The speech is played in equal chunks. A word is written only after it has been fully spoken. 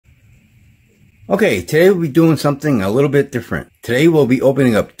Okay, today we'll be doing something a little bit different. Today we'll be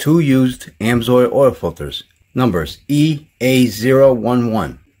opening up two used Amsoil oil filters, numbers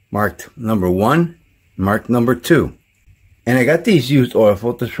EAO11, marked number 1, marked number 2. And I got these used oil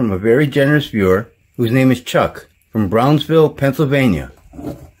filters from a very generous viewer whose name is Chuck from Brownsville, Pennsylvania.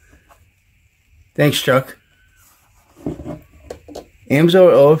 Thanks, Chuck.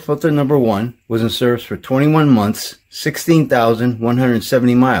 Amsoil oil filter number 1 was in service for 21 months,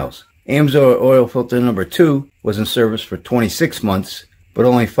 16,170 miles. Amsoil oil filter number 2 was in service for 26 months, but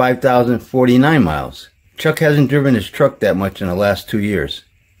only 5,049 miles. Chuck hasn't driven his truck that much in the last 2 years.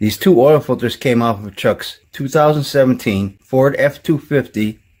 These two oil filters came off of Chuck's 2017 Ford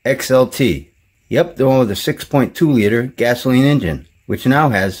F250 XLT. Yep, the one with a 6.2 liter gasoline engine, which now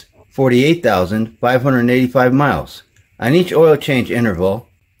has 48,585 miles. On each oil change interval,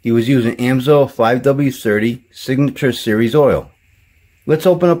 he was using Amsoil 5W30 Signature Series oil. Let's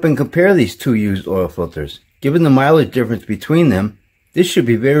open up and compare these two used oil filters. Given the mileage difference between them, this should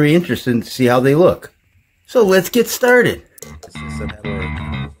be very interesting to see how they look. So let's get started. You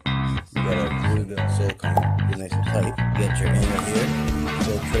gotta glue the silicone, get nice and tight, get your angle here,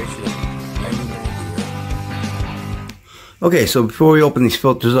 filtration. Okay, so before we open these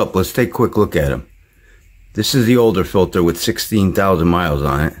filters up, let's take a quick look at them. This is the older filter with 16,000 miles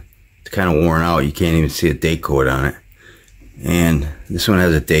on it. It's kind of worn out. You can't even see a date code on it. And this one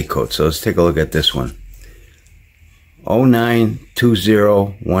has a date code. So let's take a look at this one.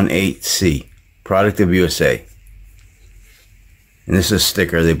 092018C. Product of USA. And this is a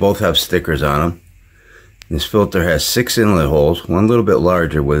sticker. They both have stickers on them. This filter has 6 inlet holes. One a little bit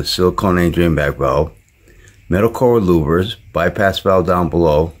larger with a silicone A drain back valve. Metal core with louvers. Bypass valve down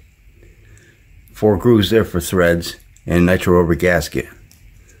below. 4 grooves there for threads, and nitro rubber gasket,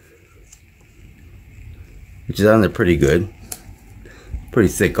 which is on there pretty good, pretty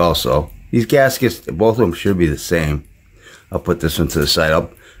thick also. These gaskets, both of them should be the same. I'll put this one to the side.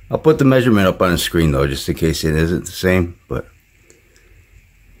 I'll put the measurement up on the screen though, just in case it isn't the same. But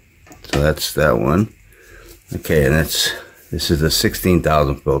so that's that one. Okay, and this is the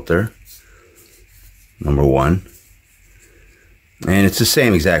 16,000 filter, number 1, and it's the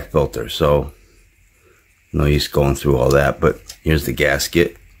same exact filter. So no use going through all that, but here's the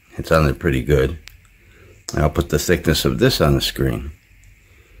gasket. It's on there pretty good. And I'll put the thickness of this on the screen.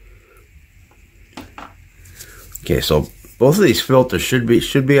 Okay, so both of these filters should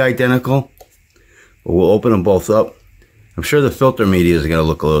be identical, but we'll open them both up. I'm sure the filter media is going to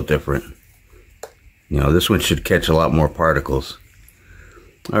look a little different. You know, this one should catch a lot more particles.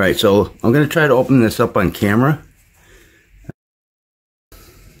 All right, so I'm going to try to open this up on camera.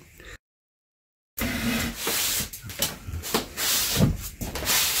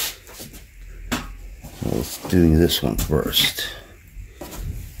 Let's do this one first.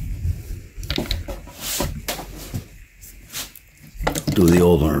 Do the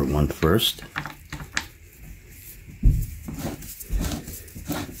older one first.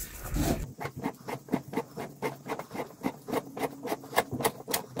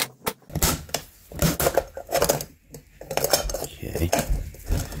 Okay.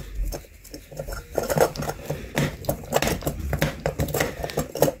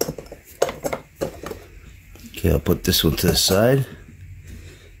 Okay, I'll put this one to the side.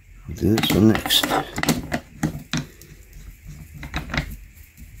 I'll do this one next.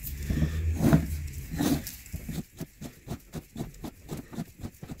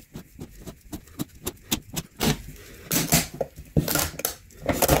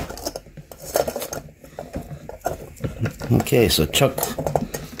 Okay, so Chuck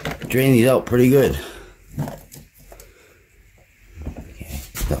drained these out pretty good. Okay,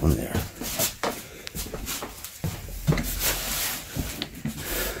 put that one there.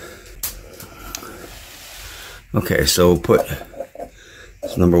 Okay, so we'll put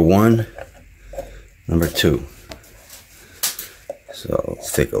this number 1, number 2. So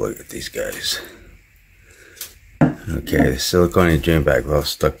let's take a look at these guys. Okay, the silicone drain back valve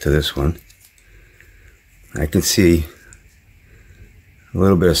stuck to this one. I can see a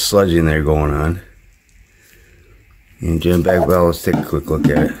little bit of sludging there going on. And drain back valve, let's take a quick look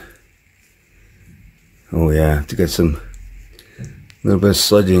at it. Oh yeah, to get some little bit of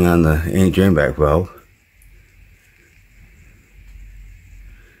sludging on the drain back valve.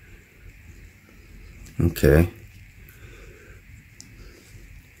 Okay,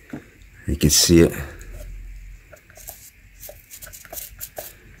 you can see it.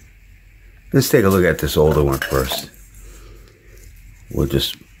 Let's take a look at this older one first. We'll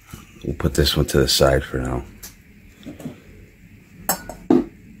put this one to the side for now.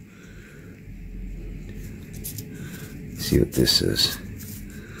 See what this is.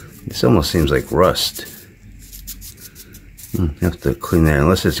 This almost seems like rust. Have to clean that,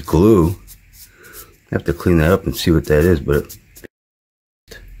 unless it's glue. Have to clean that up and see what that is, but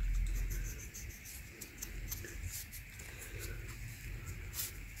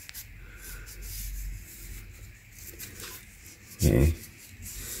okay.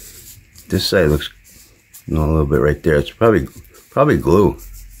 This side looks, a little bit right there. It's probably glue.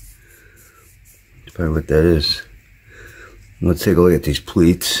 That's probably what that is. Let's take a look at these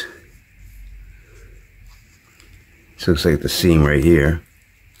pleats. This looks like the seam right here.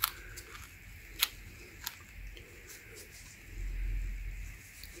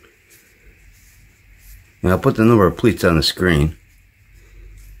 Now I'll put the number of pleats on the screen.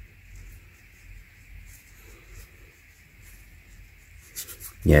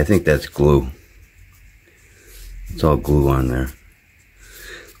 Yeah, I think that's glue. It's all glue on there.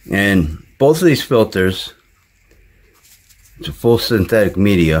 And both of these filters, it's a full synthetic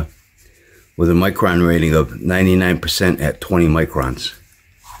media with a micron rating of 99% at 20 microns.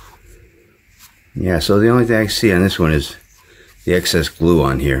 Yeah, so the only thing I can see on this one is the excess glue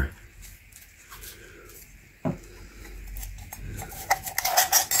on here.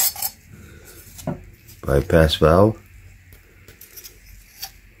 Bypass valve.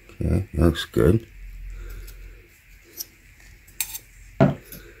 Okay, looks good.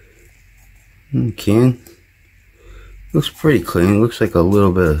 Can. Looks pretty clean. Looks like a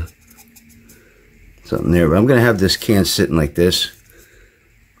little bit of something there. But I'm going to have this can sitting like this.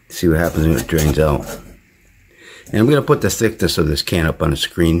 See what happens when it drains out. And I'm going to put the thickness of this can up on the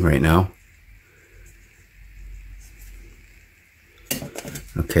screen right now.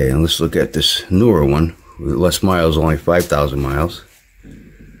 Okay, and let's look at this newer one with less miles, only 5,000 miles.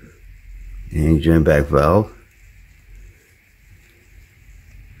 And drain back valve.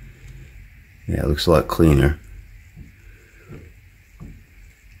 Yeah, it looks a lot cleaner.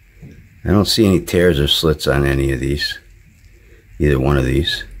 I don't see any tears or slits on any of these. Either one of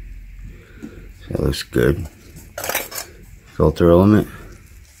these. So that looks good. Filter element.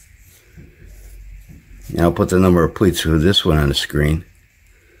 Now I'll put the number of pleats for this one on the screen.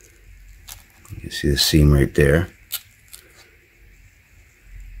 You can see the seam right there.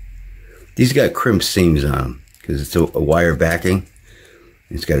 These got crimped seams on them because it's a wire backing.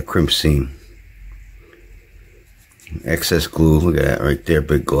 It's got a crimped seam. Excess glue, look at that right there,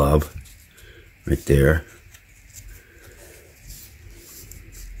 big glob. Right there.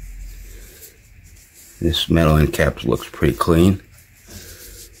 This metal end cap looks pretty clean.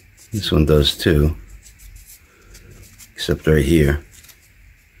 This one does too. Except right here.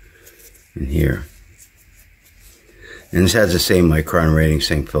 And here. And this has the same micron rating,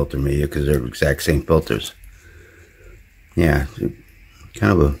 same filter media, because they're exact same filters. Yeah,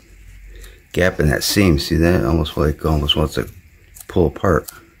 kind of a gap in that seam. See that? Almost wants to pull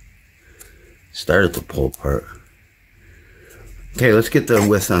apart. Started to pull apart. Okay, let's get the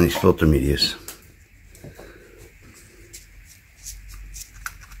width on these filter medias.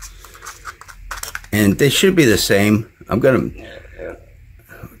 And they should be the same. I'm gonna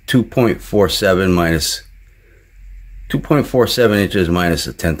 2.47 minus 2.47 inches minus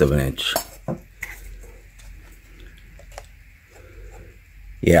 1/10 of an inch.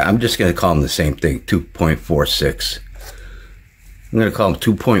 Yeah, I'm just gonna call them the same thing, 2.46. I'm gonna call them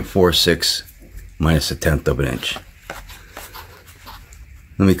 2.46 minus 1/10 of an inch.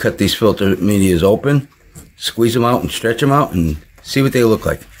 Let me cut these filter medias open, squeeze them out and stretch them out and see what they look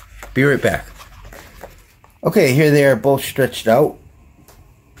like. Be right back. Okay, here they are both stretched out.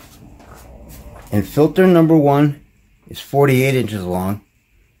 And filter number 1 is 48 inches long,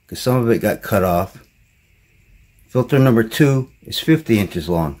 because some of it got cut off. Filter number 2 is 50 inches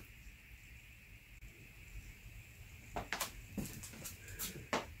long.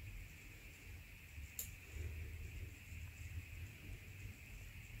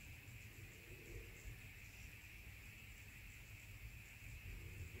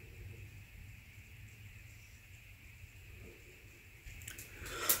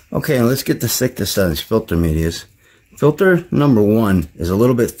 Okay, let's get the thickness on these filter medias. Filter number 1 is a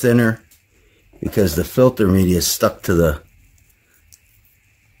little bit thinner because the filter media is stuck to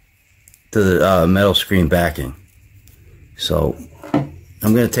the metal screen backing. So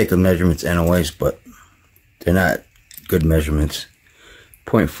I'm going to take the measurements anyways, but they're not good measurements.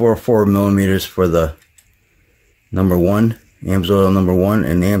 0.44 millimeters for the number 1, Amsoil number 1,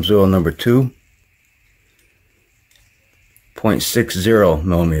 and Amsoil number 2. 0.60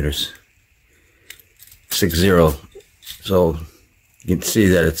 millimeters. 60. So you can see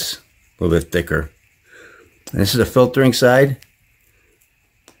that it's a little bit thicker. And this is the filtering side,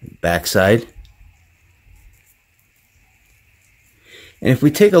 back side. And if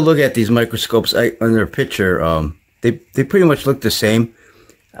we take a look at these microscopes under a picture, they pretty much look the same.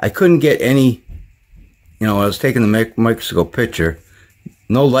 I couldn't get any, you know, when I was taking the microscope picture,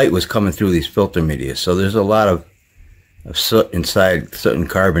 no light was coming through these filter media. So there's a lot of soot inside, soot and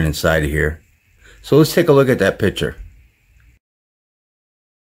carbon inside of here. So let's take a look at that picture.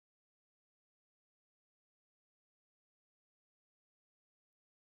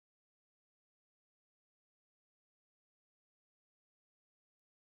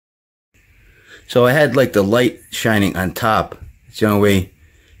 So I had like the light shining on top. It's the only way you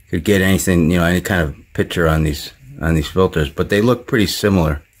could get anything, you know, any kind of picture on these filters, but they look pretty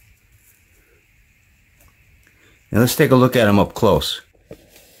similar. Now let's take a look at them up close.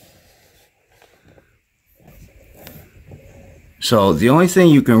 So the only thing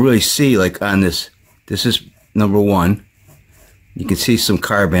you can really see, like on this is number 1. You can see some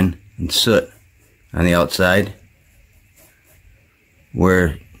carbon and soot on the outside,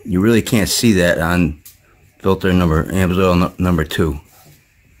 where you really can't see that on filter number Amsoil number 2.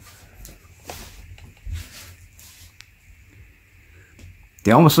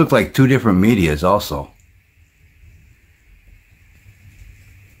 They almost look like two different medias also.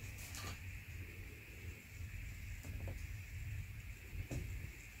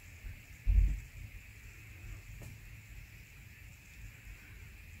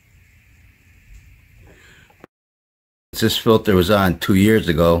 This filter was on 2 years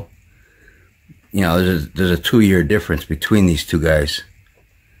ago. You know, there's a 2-year difference between these two guys.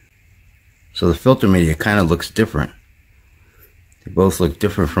 So the filter media kind of looks different. They both look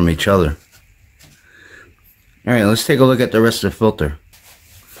different from each other. Alright, let's take a look at the rest of the filter.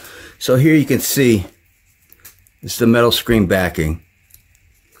 So here you can see, it's the metal screen backing.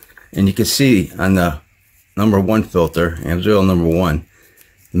 And you can see on the number 1 filter, Amsoil number 1,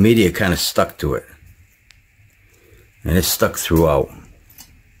 the media kind of stuck to it. And it's stuck throughout.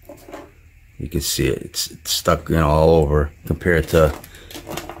 You can see it. It's stuck, you know, all over compared to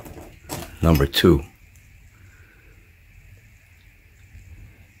number 2.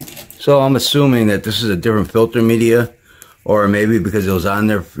 So I'm assuming that this is a different filter media, or maybe because it was on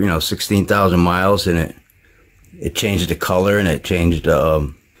there, you know, 16,000 miles, and it changed the color, and it changed,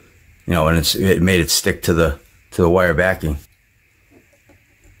 you know, and it made it stick to the wire backing.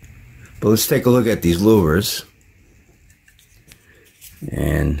 But let's take a look at these louvers.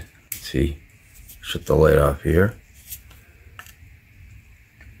 And let's see, shut the light off here.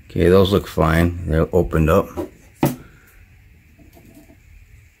 Okay, those look fine. They're opened up.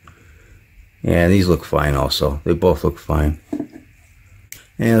 Yeah, these look fine also. They both look fine.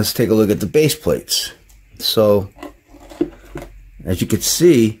 And let's take a look at the base plates. So, as you can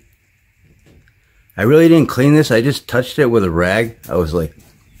see, I really didn't clean this. I just touched it with a rag. I was like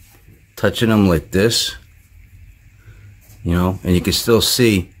touching them like this. You know, and you can still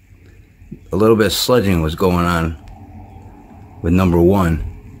see a little bit of sludging was going on with number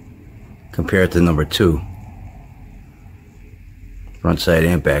 1 compared to number 2. Front side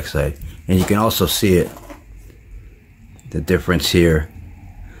and back side. And you can also see it, the difference here.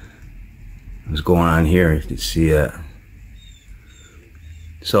 What's going on here, you can see that.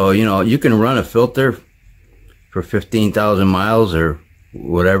 So, you know, you can run a filter for 15,000 miles or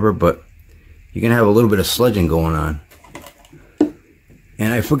whatever, but you can have a little bit of sludging going on.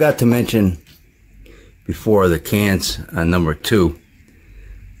 And I forgot to mention before the cans on number 2,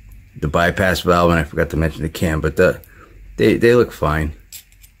 the bypass valve, and I forgot to mention the can, but they look fine.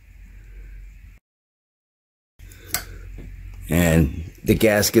 And the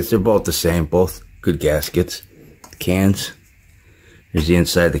gaskets, they're both the same, both good gaskets. The cans, here's the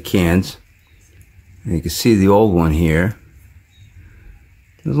inside of the cans. And you can see the old one here.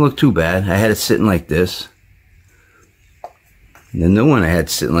 Doesn't look too bad. I had it sitting like this. And the new one I had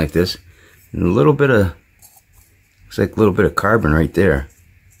sitting like this, and a little bit of, looks like a little bit of carbon right there.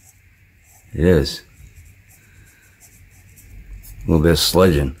 It is. A little bit of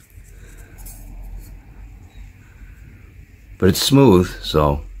sludging. But it's smooth,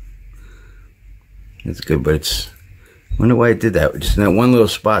 so it's good, but it's, I wonder why it did that. Just in that one little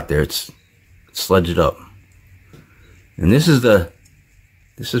spot there, it's sludged up. And this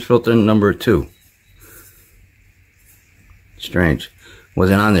is filter number 2. Strange.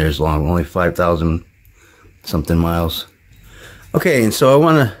 Wasn't on there as long, only 5,000 something miles. Okay, and so I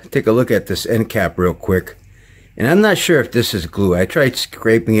want to take a look at this end cap real quick. And I'm not sure if this is glue. I tried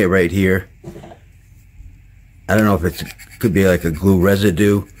scraping it right here. I don't know if it could be like a glue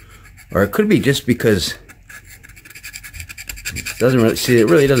residue, or it could be just because it doesn't really, see, it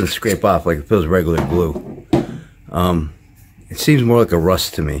really doesn't scrape off like it feels regular glue. It seems more like a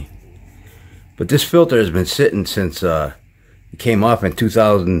rust to me. But this filter has been sitting since It came off in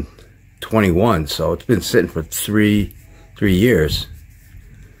 2021, so it's been sitting for three years.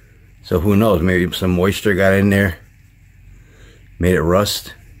 So who knows, maybe some moisture got in there, made it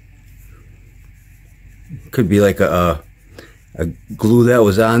rust. Could be like a glue that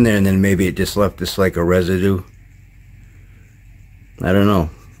was on there, and then maybe it just left this like a residue. I don't know.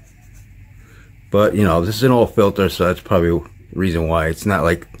 But you know, this is an oil filter, so that's probably the reason why. It's not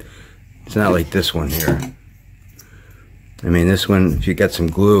like this one here. I mean, this one, if you got some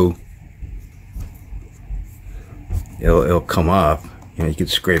glue, it'll come off. You know, you can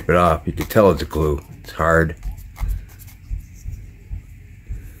scrape it off. You can tell it's glue. It's hard.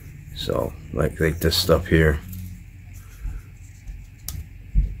 So, like this stuff here.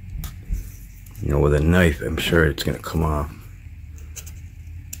 You know, with a knife, I'm sure it's gonna come off.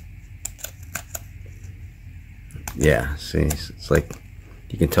 Yeah, see, it's like,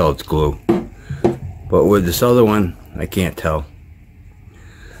 you can tell it's glue. But with this other one, I can't tell.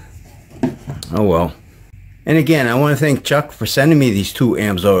 Oh well. And again, I want to thank Chuck for sending me these two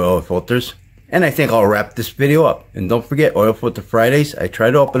Amsoil oil filters. And I think I'll wrap this video up. And don't forget, Oil Filter Fridays. I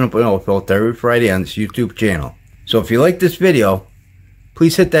try to open up an oil filter every Friday on this YouTube channel. So if you like this video,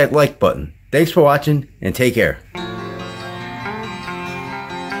 please hit that like button. Thanks for watching, and take care.